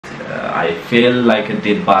I feel like a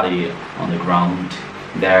dead body on the ground.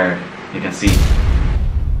 There you can see.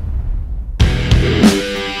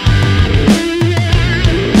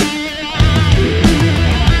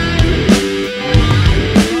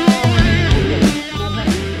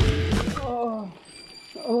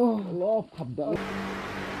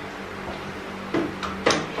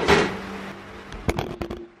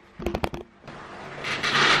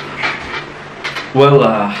 Well,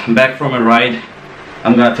 back from a ride,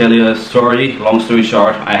 I'm gonna tell you a story. Long story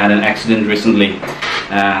short, I had an accident recently,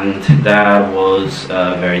 and that was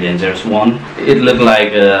a very dangerous one. It looked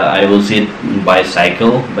like I was hit by a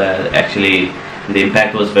cycle, but actually the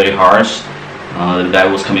impact was very harsh. The guy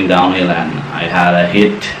was coming downhill and I had a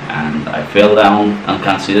hit and I fell down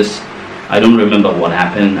unconscious. I don't remember what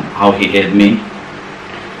happened, how he hit me.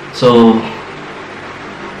 So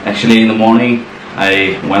actually in the morning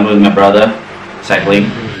I went with my brother cycling.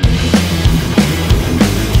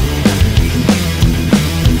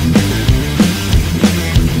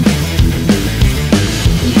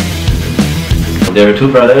 There are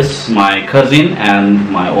two brothers, my cousin and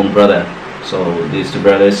my own brother. So these two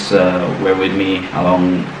brothers were with me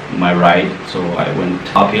along my ride. So I went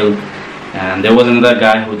uphill and there was another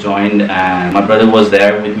guy who joined, and my brother was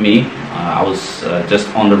there with me. I was just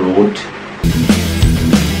on the road.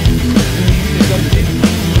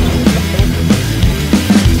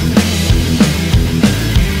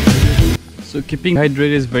 So keeping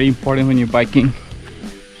hydrated is very important when you're biking,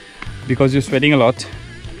 because you're sweating a lot,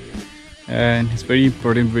 and it's very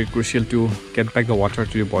important, very crucial to get back the water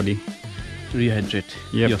to your body. Rehydrate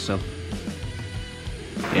yourself.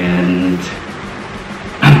 And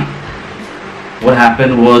what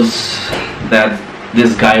happened was that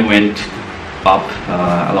this guy went up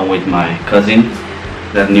along with my cousin,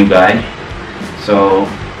 that new guy. So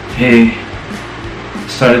he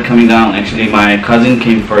started coming down. Actually my cousin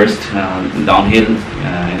came first downhill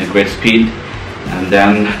in a great speed, and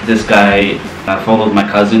then this guy followed my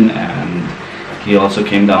cousin and he also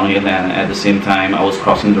came downhill, and at the same time I was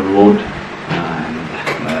crossing the road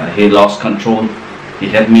and he lost control. He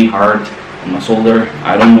hit me hard on my shoulder.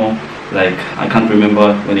 I don't know, like I can't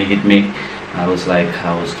remember when he hit me. I was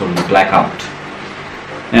totally blackout.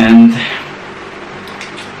 And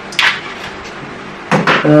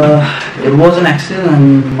it was an accident,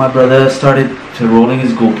 and my brother started rolling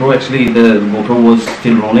his GoPro. Actually the GoPro was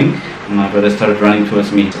still rolling, and my brother started running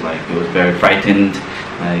towards me. So, like, he was very frightened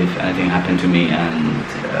if anything happened to me, and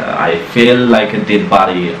I feel like a dead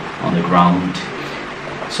body on the ground.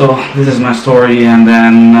 So this is my story. And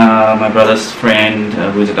then my brother's friend,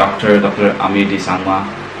 who is a doctor, Dr. Aamir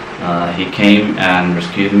he came and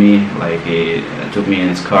rescued me. Like, he took me in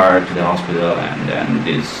his car to the hospital, and then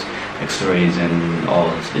this X-rays and all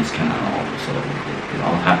this kind of all. So it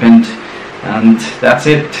all happened, and that's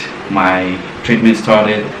it. My treatment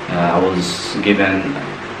started. I was given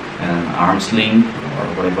an arm sling or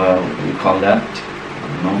whatever we call that, I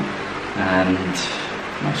don't know,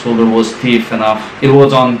 and my shoulder was stiff enough. It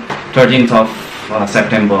was on 13th of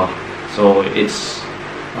September, so it's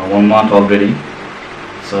 1 month already.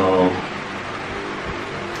 So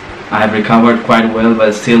I have recovered quite well,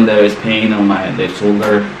 but still there is pain on my left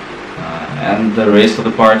shoulder, and the rest of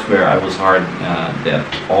the parts where I was hurt, they're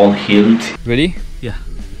all healed. Ready? Yeah.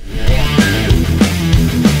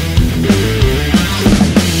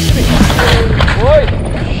 Oi!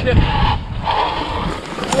 Shit!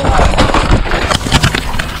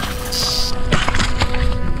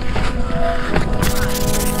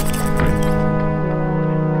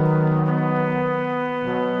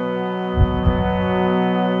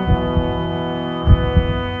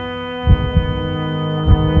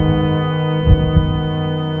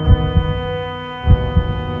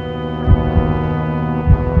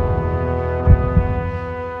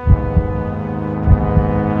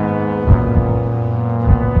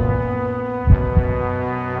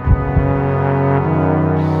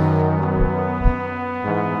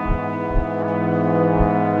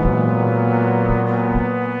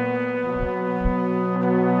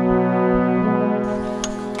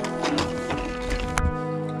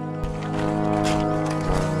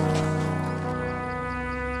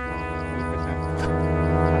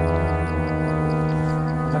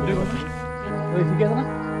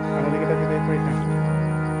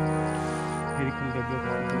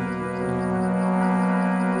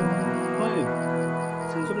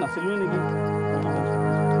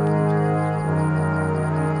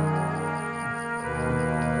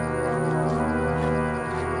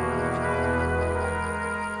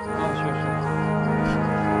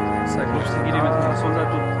 Conseguiria soltar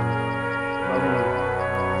tudo.